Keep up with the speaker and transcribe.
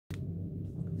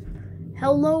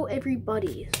Hello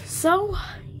everybody. So,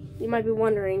 you might be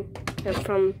wondering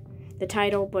from the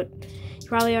title, but you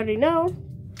probably already know,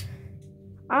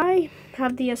 I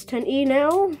have the S10e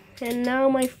now, and now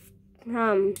my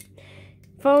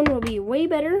phone will be way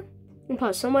better. And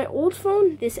plus, so my old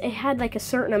phone, it had like a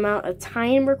certain amount of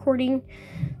time recording,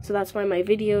 so that's why my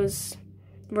videos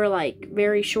were like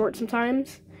very short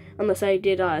sometimes, unless I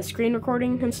did screen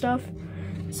recording and stuff.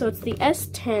 So it's the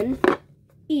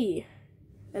S10e.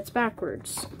 That's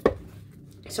backwards.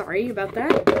 Sorry about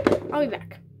that. I'll be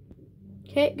back.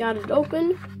 Okay, got it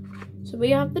open. So we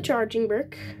have the charging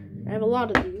brick. I have a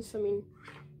lot of these. I mean,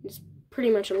 it's pretty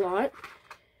much a lot.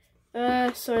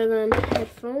 So then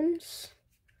headphones.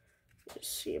 Let's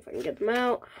see if I can get them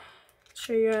out.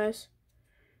 Show you guys.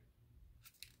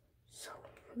 So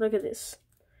look at this.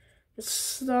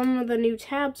 Some of the new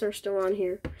tabs are still on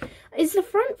here. Is the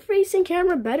front-facing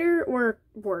camera better or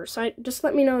worse? Just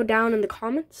let me know down in the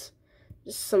comments.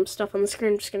 Just some stuff on the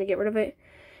screen. I'm just gonna get rid of it.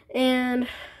 And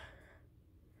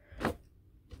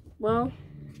well,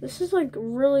 this is like a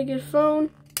really good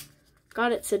phone.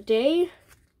 Got it today.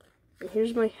 And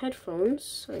here's my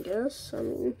headphones, I guess. I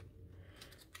mean,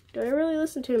 do I really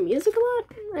listen to music a lot?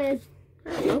 I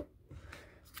don't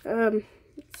know.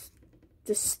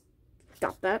 Just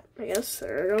stop that, I guess.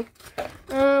 There we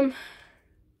go.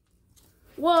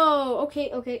 Whoa,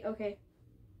 okay.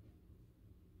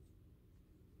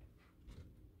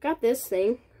 Got this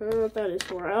thing. I don't know what that is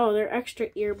for. Oh, they're extra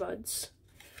earbuds.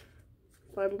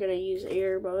 If I'm gonna use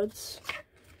earbuds.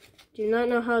 Do not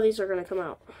know how these are gonna come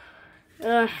out.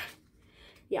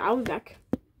 Yeah, I'll be back.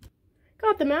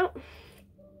 Got them out.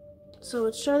 So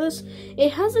let's try this.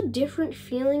 It has a different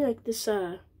feeling, like this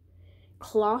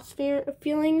cloth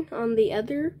feeling on the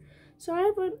other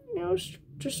side, but you know,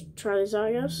 just try this out,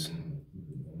 I guess.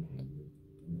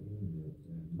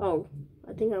 Oh,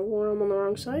 I think I wore them on the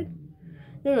wrong side.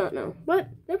 No, but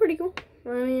they're pretty cool. I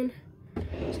mean,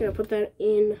 I'm just gonna put that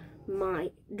in my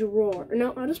drawer.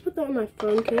 No, I'll just put that in my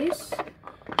phone case.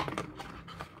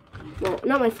 Well,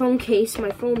 not my phone case, my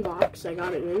phone box I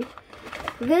got it in.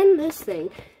 Then this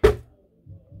thing.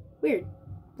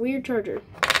 Weird charger.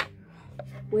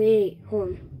 Wait, hold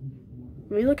on.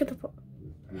 Let me look at the phone.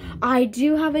 I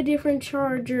do have a different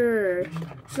charger.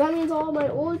 So that means all my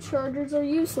old chargers are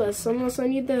useless unless I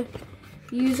need to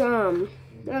use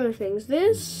other things.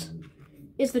 This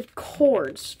is the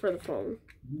cords for the phone.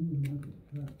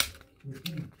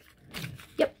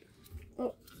 Yep.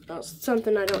 Oh, that's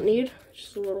something I don't need.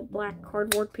 Just a little black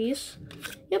cardboard piece.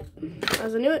 Yep,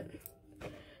 as I knew it.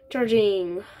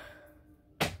 Charging.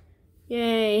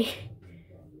 Yay.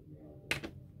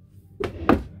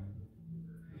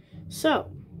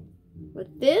 So,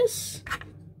 with this,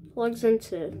 plugs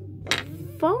into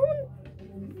the phone.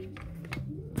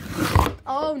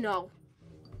 Oh no.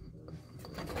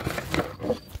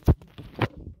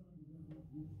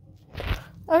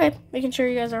 Okay, making sure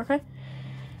you guys are okay.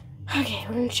 Okay,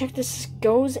 we're gonna check this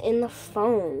goes in the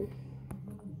phone.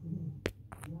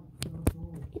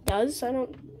 It does, I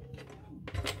don't.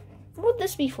 What would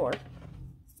this be for?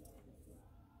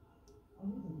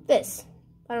 This.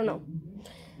 I don't know.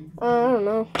 I don't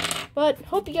know. But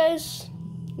hope you guys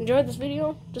enjoyed this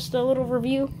video. Just a little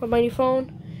review of my new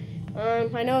phone.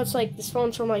 I know it's like this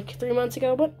phone's from like 3 months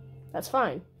ago, but that's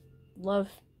fine. Love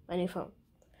my new phone.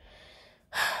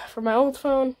 For my old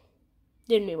phone,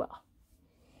 did me well.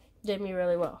 Did me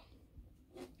really well.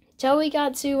 Till we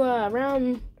got to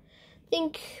around, I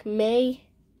think May.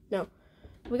 No,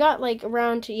 we got like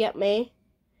around to May.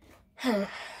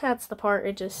 That's the part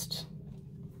it just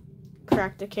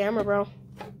cracked the camera, bro.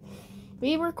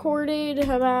 We recorded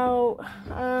about,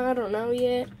 I don't know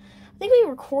yet. I think we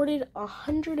recorded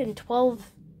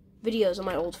 112 videos on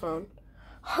my old phone.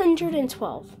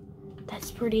 112. That's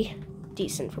pretty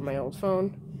decent for my old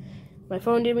phone. My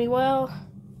phone did me well.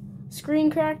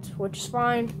 Screen cracked, which is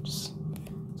fine. It's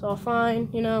all fine,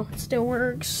 you know. It still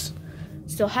works.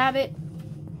 Still have it.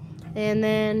 And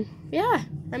then, yeah.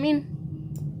 I mean,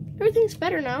 everything's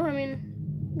better now. I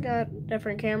mean, got a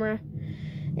different camera.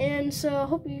 And so I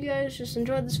hope you guys just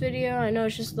enjoyed this video. I know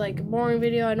it's just like a boring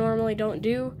video I normally don't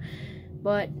do.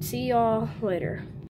 But see y'all later.